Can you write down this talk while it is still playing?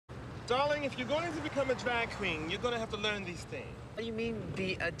Darling, if you're going to become a drag queen, you're going to have to learn these things. What do you mean,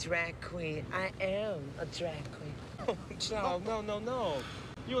 be a drag queen? I am a drag queen. Oh, child, no.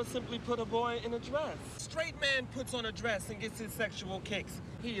 You will simply put a boy in a dress. Straight man puts on a dress and gets his sexual kicks.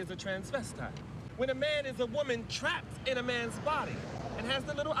 He is a transvestite. When a man is a woman trapped in a man's body and has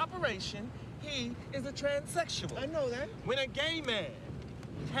the little operation, he is a transsexual. I know that. When a gay man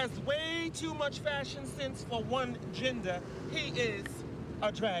has way too much fashion sense for one gender, he is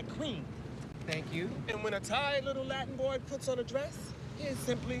a drag queen. Thank you. And when a tired little Latin boy puts on a dress, he is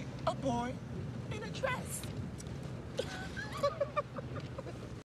simply a boy in a dress.